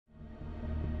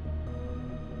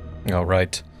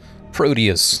Alright.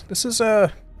 Prodeus. This is,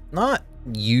 not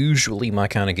usually my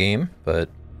kind of game, but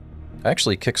I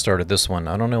actually kickstarted this one.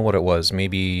 I don't know what it was.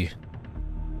 Maybe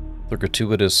the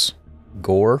gratuitous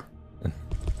gore?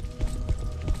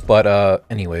 But,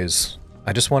 anyways,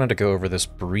 I just wanted to go over this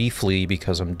briefly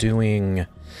because I'm doing...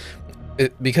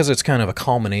 because it's kind of a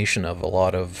culmination of a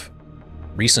lot of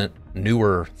recent,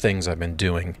 newer things I've been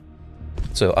doing.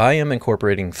 So I am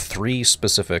incorporating 3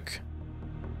 specific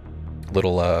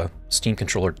little Steam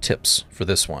controller tips for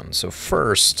this one. So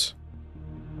first,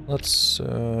 let's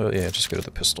yeah, just go to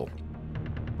the pistol.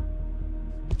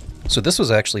 So this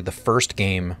was actually the first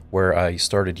game where I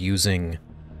started using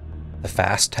the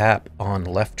fast tap on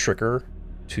left trigger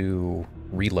to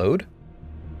reload.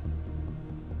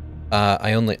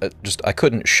 I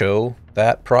couldn't show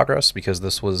that progress because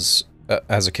this was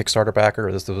as a Kickstarter backer.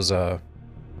 This was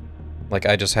like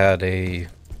I just had a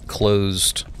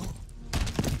closed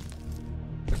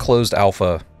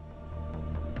alpha.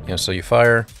 You know, so you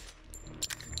fire.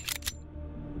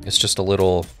 It's just a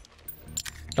little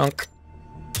dunk.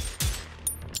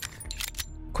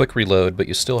 Quick reload, but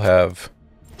you still have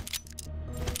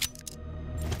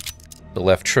the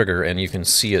left trigger, and you can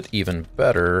see it even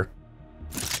better.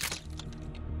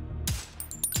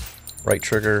 Right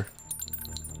trigger.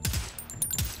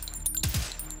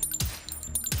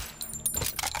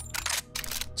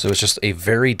 So it's just a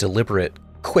very deliberate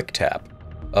quick tap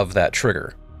of that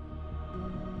trigger.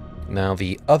 Now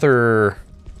the other...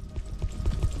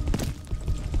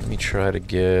 Let me try to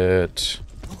get...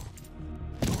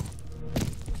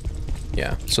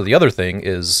 Yeah, so the other thing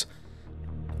is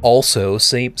also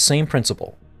same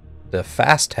principle. The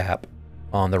fast tap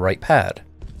on the right pad.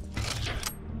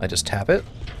 I just tap it.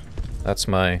 That's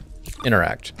my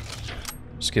interact.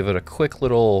 Just give it a quick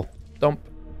little dump.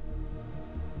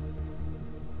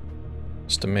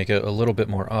 Just to make it a little bit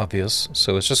more obvious.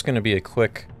 So it's just going to be a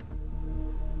quick,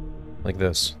 like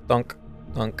this. Dunk,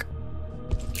 dunk.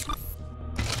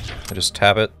 I just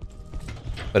tap it,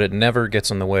 but it never gets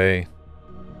in the way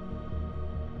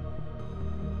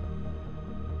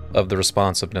of the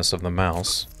responsiveness of the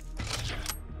mouse.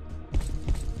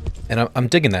 And I'm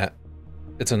digging that.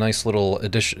 It's a nice little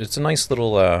addition. It's a nice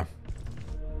little,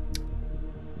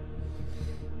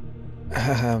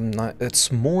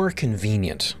 it's more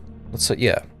convenient. Let's say,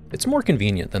 yeah, it's more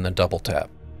convenient than the double tap.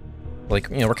 Like,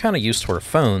 you know, we're kind of used to our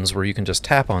phones where you can just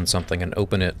tap on something and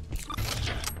open it.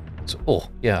 So, oh,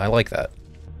 yeah, I like that.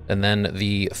 And then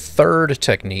the third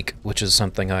technique, which is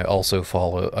something I also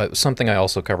follow, something I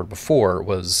also covered before,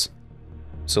 was...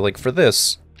 So, like, for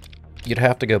this, you'd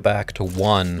have to go back to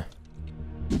 1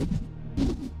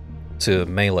 to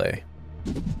melee.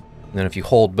 And then if you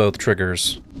hold both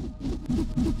triggers,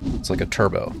 it's like a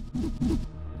turbo.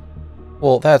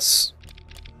 Well, that's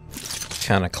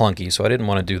kind of clunky, so I didn't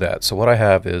want to do that. So what I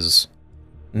have is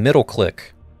middle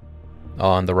click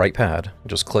on the right pad.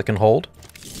 Just click and hold.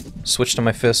 Switch to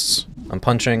my fists. I'm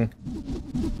punching.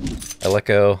 I let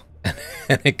go,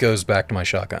 and it goes back to my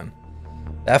shotgun.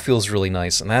 That feels really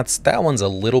nice, and that one's a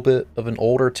little bit of an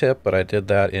older tip, but I did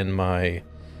that in my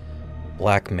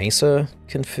Black Mesa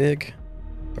config,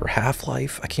 or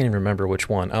Half-Life. I can't even remember which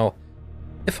one.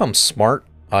 If I'm smart,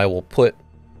 I will put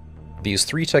these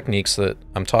 3 techniques that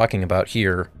I'm talking about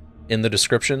here in the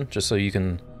description, just so you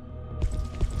can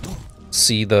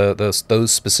see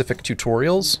those specific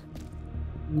tutorials.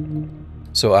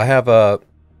 So I have a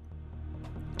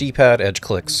D-pad edge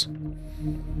clicks.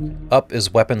 Up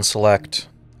is weapon select,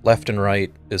 left and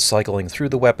right is cycling through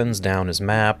the weapons, down is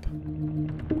map,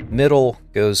 middle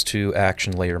goes to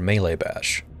action layer melee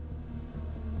bash.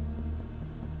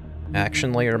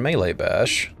 Action layer melee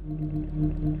bash.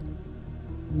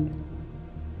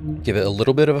 Give it a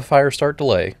little bit of a fire start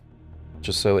delay,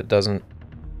 just so it doesn't,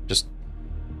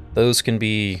 those can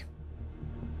be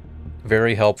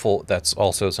very helpful. That's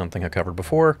also something I covered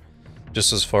before,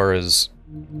 just as far as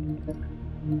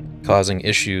causing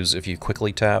issues if you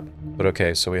quickly tap. But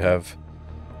okay, so we have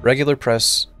regular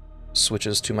press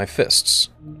switches to my fists.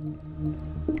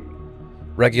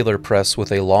 Regular press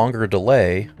with a longer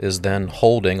delay is then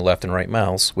holding left and right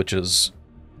mouse, which is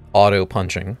auto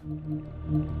punching.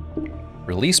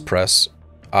 Release press,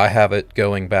 I have it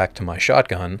going back to my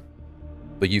shotgun,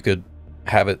 but you could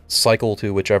have it cycle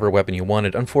to whichever weapon you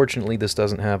wanted. Unfortunately, this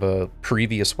doesn't have a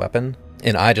previous weapon,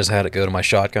 and I just had it go to my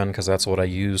shotgun because that's what I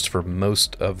used for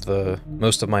most of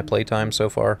my playtime so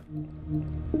far.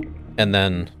 And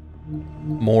then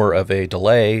more of a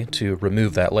delay to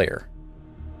remove that layer.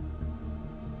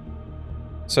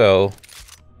 So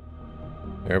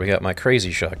there we got my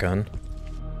crazy shotgun.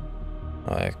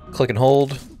 I click and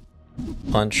hold,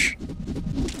 punch,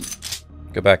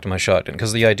 go back to my shotgun,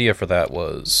 because the idea for that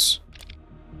was,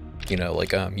 you know,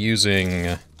 like I'm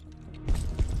using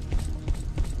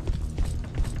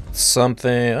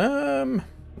something,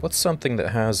 what's something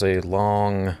that has a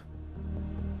long,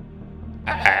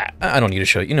 I don't need to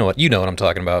show you, you know what I'm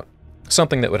talking about.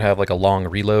 Something that would have like a long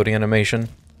reload animation,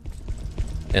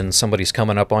 and somebody's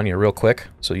coming up on you real quick,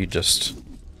 so you just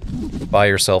buy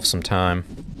yourself some time.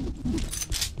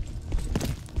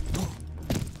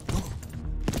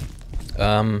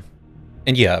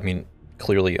 And yeah, I mean,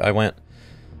 clearly I went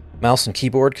mouse and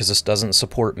keyboard because this doesn't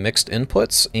support mixed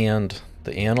inputs, and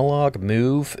the analog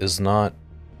move is not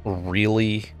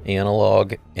really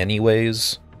analog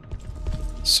anyways.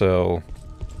 So,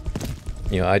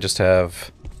 you know, I just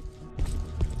have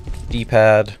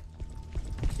D-pad,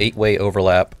 8-way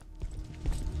overlap.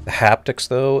 The haptics,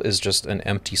 though, is just an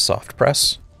empty soft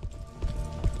press,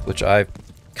 which I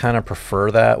kind of prefer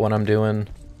that when I'm doing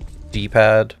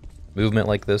D-pad movement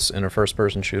like this in a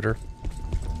first-person shooter.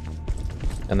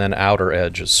 And then outer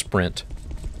edge is sprint.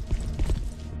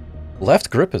 Left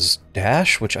grip is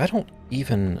dash, which I don't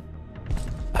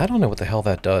know what the hell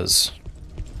that does.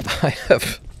 I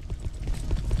have...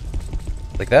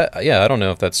 like that, yeah, I don't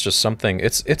know if that's just something...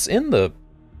 It's in the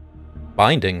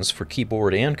bindings for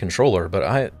keyboard and controller,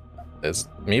 but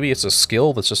maybe it's a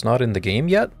skill that's just not in the game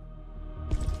yet?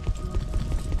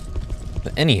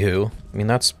 Anywho, I mean,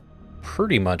 that's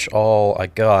pretty much all I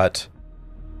got.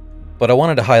 But I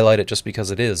wanted to highlight it just because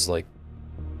it is, like,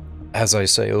 as I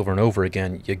say over and over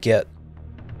again,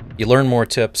 you learn more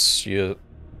tips, you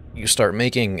start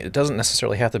making... It doesn't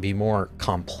necessarily have to be more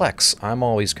complex. I'm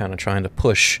always kind of trying to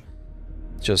push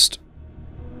just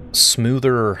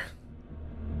smoother,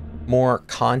 more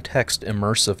context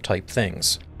immersive type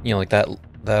things. You know, like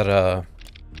that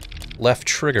left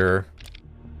trigger,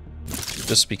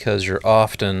 just because you're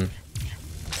often...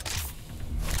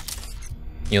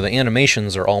 You know, the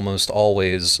animations are almost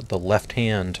always the left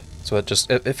hand, so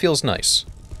it feels nice.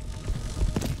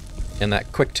 And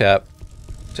that quick tap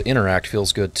to interact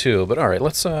feels good too. But alright,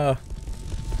 let's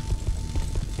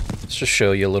just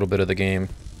show you a little bit of the game.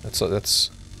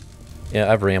 Yeah,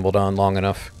 I've rambled on long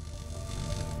enough.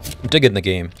 I'm digging the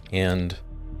game, and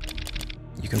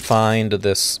you can find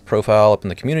this profile up in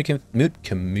the community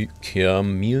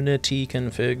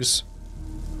configs.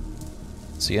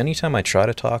 See, anytime I try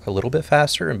to talk a little bit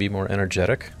faster and be more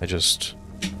energetic, I just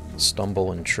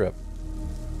stumble and trip.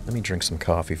 Let me drink some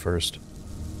coffee first.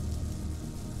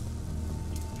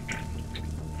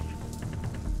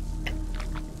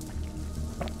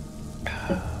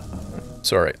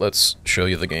 So, alright, let's show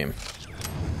you the game.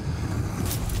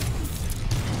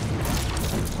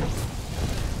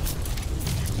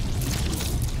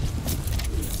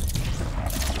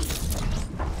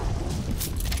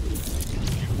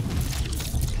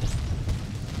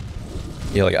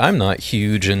 Yeah, like, I'm not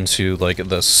huge into, like,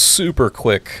 the super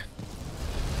quick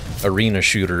arena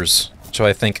shooters, so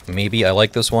I think maybe I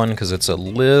like this one because it's a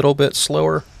little bit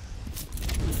slower.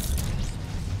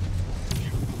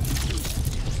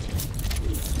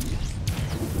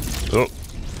 Oh,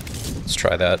 let's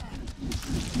try that.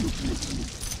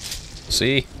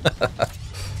 See?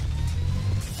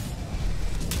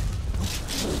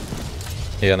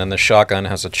 Yeah, and then the shotgun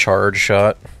has a charge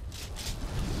shot.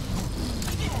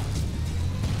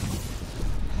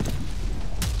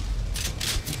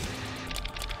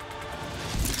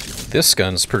 This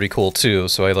gun's pretty cool too,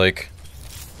 so I like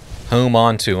home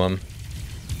onto them,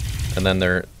 and then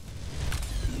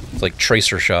it's like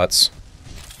tracer shots.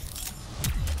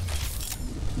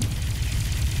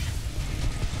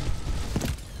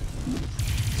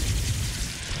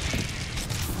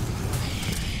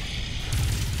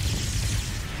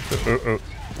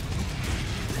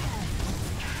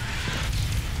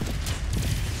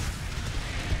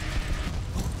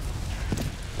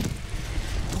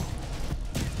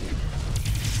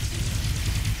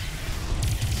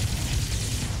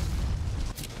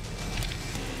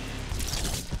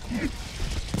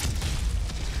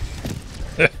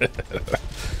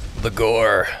 The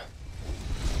gore.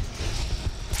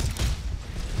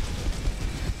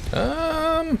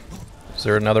 Is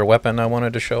there another weapon I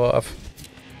wanted to show off?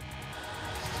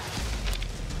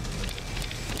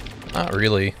 Not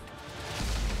really.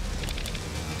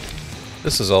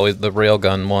 This is always the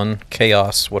railgun one.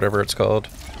 Chaos, whatever it's called.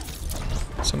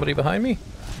 Somebody behind me?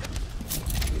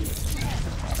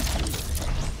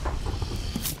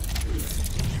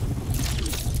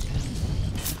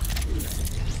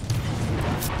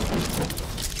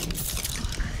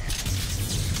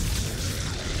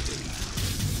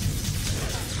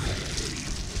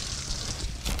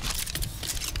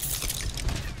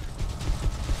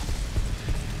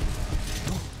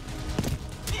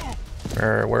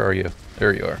 Where are you?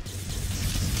 There you are.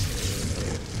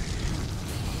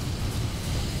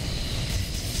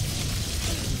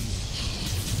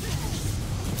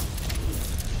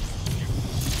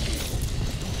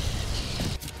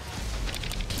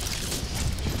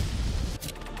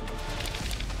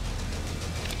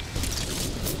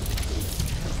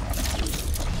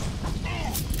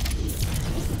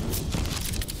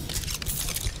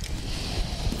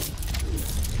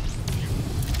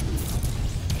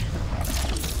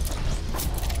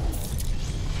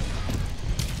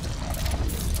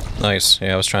 Nice.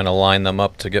 Yeah, I was trying to line them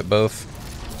up to get both.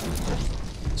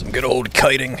 Some good old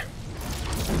kiting.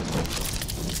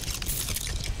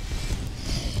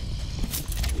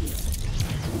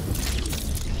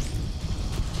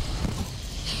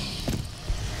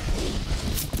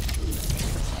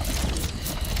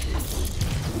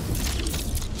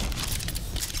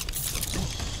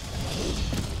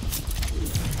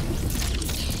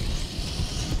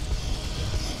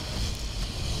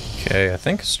 Okay, I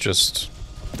think it's just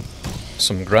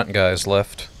some grunt guys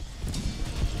left.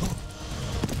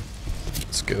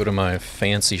 Let's go to my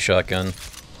fancy shotgun.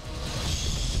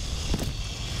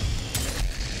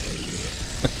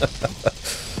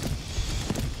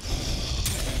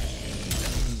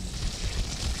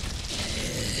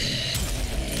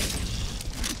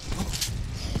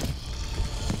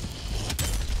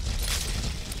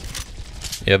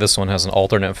 Yeah, this one has an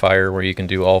alternate fire where you can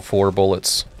do all 4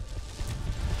 bullets.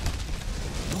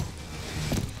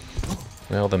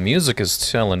 Well, the music is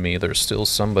telling me there's still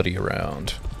somebody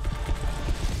around.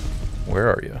 Where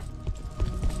are you?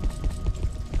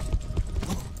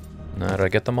 Now, did I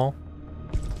get them all?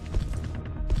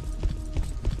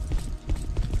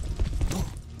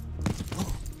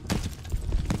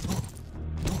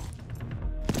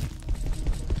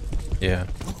 Yeah.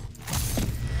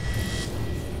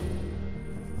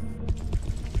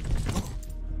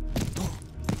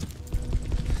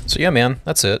 So yeah, man,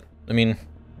 that's it. I mean,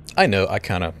 I know I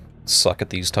kind of suck at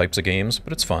these types of games,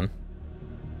 but it's fun.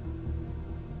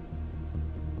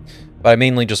 But I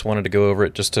mainly just wanted to go over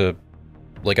it just to,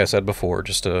 like I said before,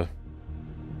 just to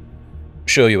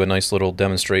show you a nice little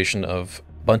demonstration of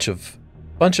bunch of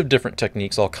different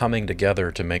techniques all coming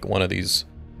together to make one of these,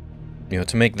 you know,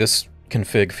 to make this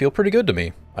config feel pretty good to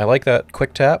me. I like that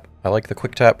quick tap. I like the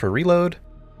quick tap for reload.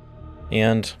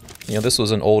 And, you know, this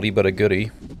was an oldie but a goodie.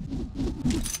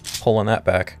 Pulling that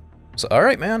back. So,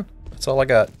 alright, man. That's all I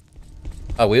got.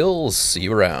 I will see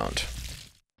you around.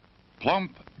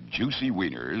 Plump, juicy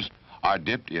wieners are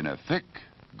dipped in a thick,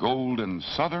 golden,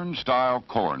 southern-style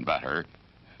corn batter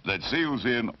that seals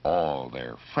in all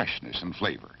their freshness and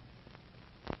flavor.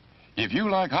 If you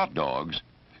like hot dogs,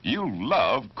 you'll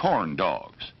love corn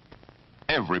dogs.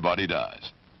 Everybody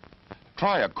does.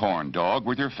 Try a corn dog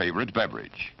with your favorite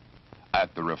beverage.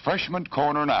 At the refreshment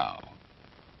corner now.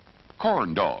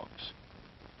 Corn dogs.